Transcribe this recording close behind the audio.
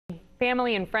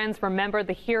Family and friends remembered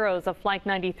the heroes of Flight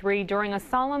 93 during a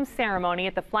solemn ceremony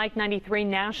at the Flight 93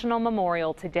 National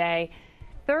Memorial today.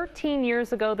 13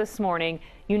 years ago this morning,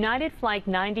 United Flight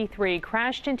 93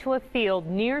 crashed into a field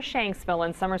near Shanksville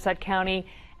in Somerset County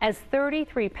as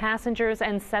 33 passengers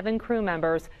and 7 crew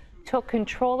members took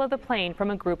control of the plane from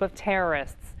a group of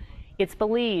terrorists. It's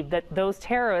believed that those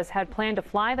terrorists had planned to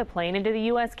fly the plane into the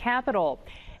U.S. Capitol.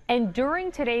 And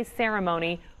during today's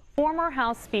ceremony, former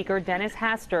House Speaker Dennis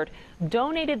Hastert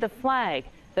donated the flag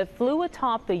that flew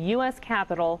atop the U.S.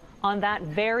 Capitol on that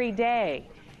very day.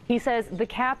 He says the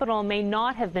Capitol may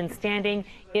not have been standing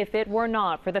if it were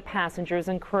not for the passengers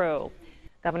and crew.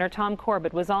 Governor Tom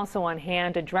Corbett was also on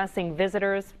hand addressing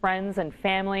visitors, friends, and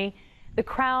family. The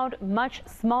crowd much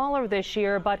smaller this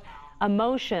year, but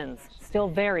emotions still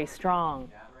very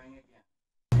strong.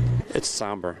 It's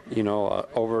somber. You know,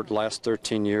 over the last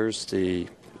 13 years, the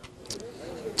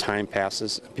time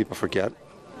passes, people forget.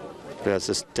 But as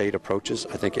this date approaches,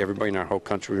 I think everybody in our whole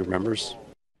country remembers.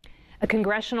 A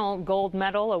congressional gold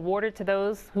medal awarded to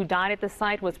those who died at the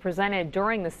site was presented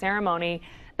during the ceremony.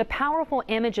 The powerful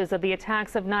images of the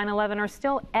attacks of 9/11 are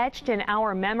still etched in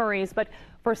our memories, but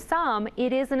for some,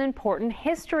 it is an important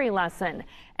history lesson.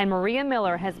 And Maria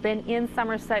Miller has been in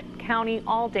Somerset County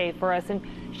all day for us, and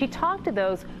she talked to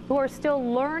those who are still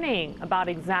learning about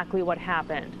exactly what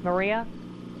happened. Maria?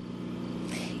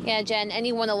 Yeah, Jen,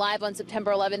 anyone alive on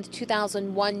September 11th,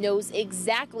 2001 knows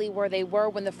exactly where they were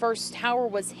when the first tower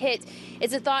was hit.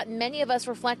 It's a thought many of us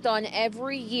reflect on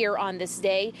every year on this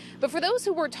day. But for those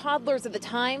who were toddlers at the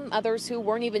time, others who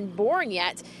weren't even born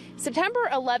yet, September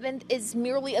 11th is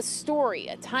merely a story,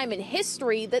 a time in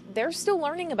history that they're still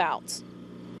learning about.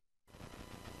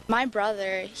 My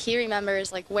brother, he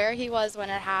remembers like where he was when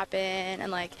it happened,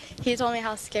 and like he told me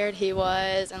how scared he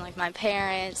was, and like my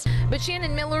parents. But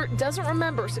Shannon Miller doesn't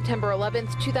remember September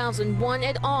 11th, 2001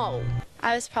 at all.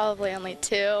 I was probably only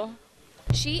 2.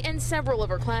 She and several of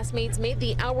her classmates made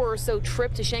the hour or so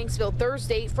trip to Shanksville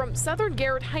Thursday from Southern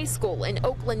Garrett High School in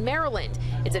Oakland, Maryland.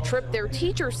 It's a trip their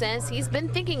teacher says he's been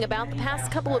thinking about the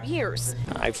past couple of years.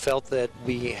 I felt that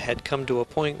we had come to a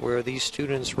point where these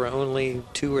students were only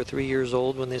 2 or 3 years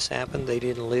old when this happened. They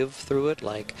didn't live through it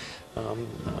like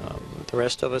the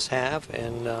rest of us have,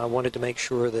 and I wanted to make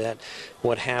sure that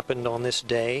what happened on this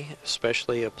day,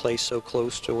 especially a place so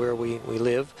close to where we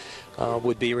live,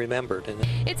 would be remembered.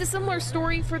 It's a similar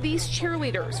story for these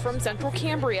cheerleaders from Central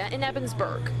Cambria in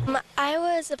Evansburg. I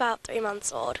was about 3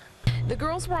 months old. The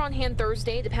girls were on hand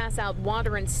Thursday to pass out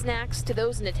water and snacks to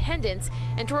those in attendance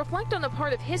and to reflect on a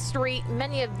part of history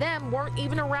many of them weren't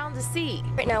even around to see.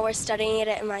 Right now we're studying it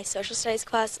in my social studies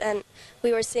class, and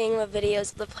we were seeing the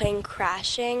videos of the plane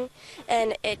crashing,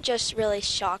 and it just really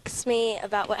shocks me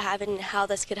about what happened and how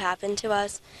this could happen to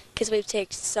us, because we've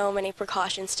taken so many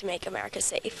precautions to make America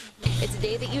safe. It's a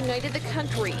day that united the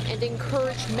country and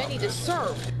encouraged many to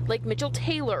serve, like Mitchell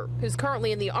Taylor, who's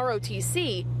currently in the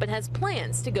ROTC but has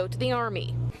plans to go to the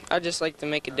Army. I'd just like to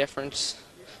make a difference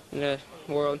in the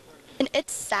world. And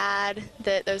it's sad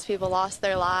that those people lost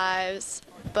their lives,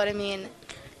 but I mean,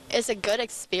 it's a good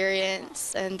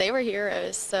experience, and they were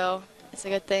heroes, so it's a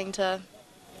good thing to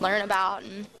learn about.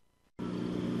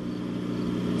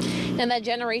 And that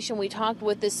generation we talked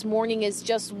with this morning is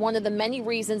just one of the many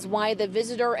reasons why the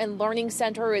Visitor and Learning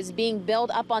Center is being built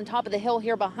up on top of the hill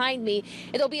here behind me.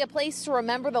 It'll be a place to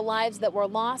remember the lives that were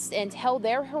lost and tell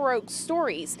their heroic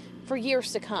stories for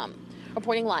years to come.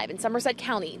 Reporting live in Somerset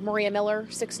County, Maria Miller,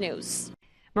 6 News.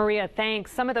 Maria,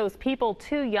 thanks. Some of those people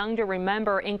too young to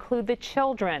remember include the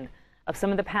children of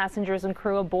some of the passengers and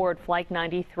crew aboard Flight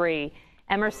 93.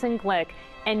 Emerson Glick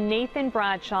and Nathan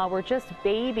Bradshaw were just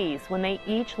babies when they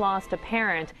each lost a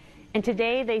parent, and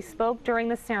today they spoke during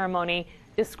the ceremony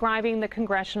describing the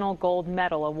Congressional Gold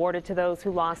Medal awarded to those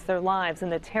who lost their lives in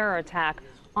the terror attack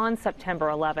on September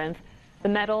 11th. The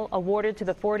medal, awarded to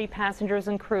the 40 passengers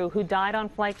and crew who died on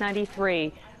Flight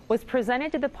 93, was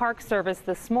presented to the Park Service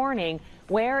this morning,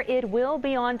 where it will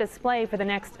be on display for the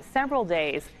next several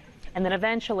days and then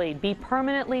eventually be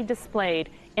permanently displayed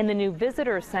in the new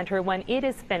Visitor Center when it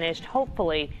is finished,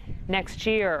 hopefully next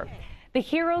year. The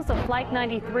heroes of Flight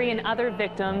 93 and other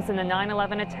victims in the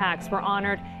 9/11 attacks were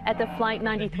honored at the Flight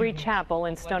 93 Chapel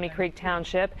in Stony Creek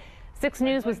Township. 6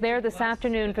 News was there this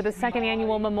afternoon for the 2nd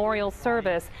annual memorial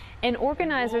service, and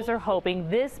organizers are hoping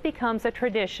this becomes a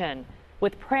tradition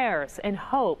with prayers and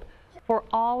hope for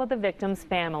all of the victims'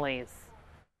 families.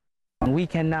 We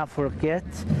cannot forget.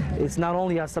 It's not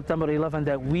only on September 11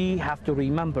 that we have to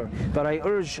remember, but I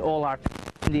urge all our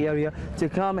in the area to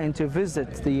come and to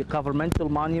visit the governmental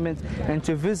monument and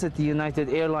to visit the United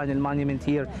Airlines monument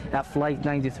here at Flight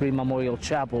 93 Memorial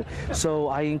Chapel. So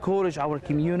I encourage our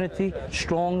community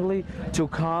strongly to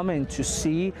come and to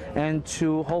see, and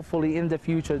to hopefully in the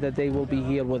future that they will be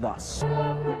here with us.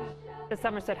 The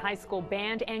Somerset High School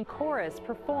band and chorus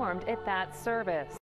performed at that service.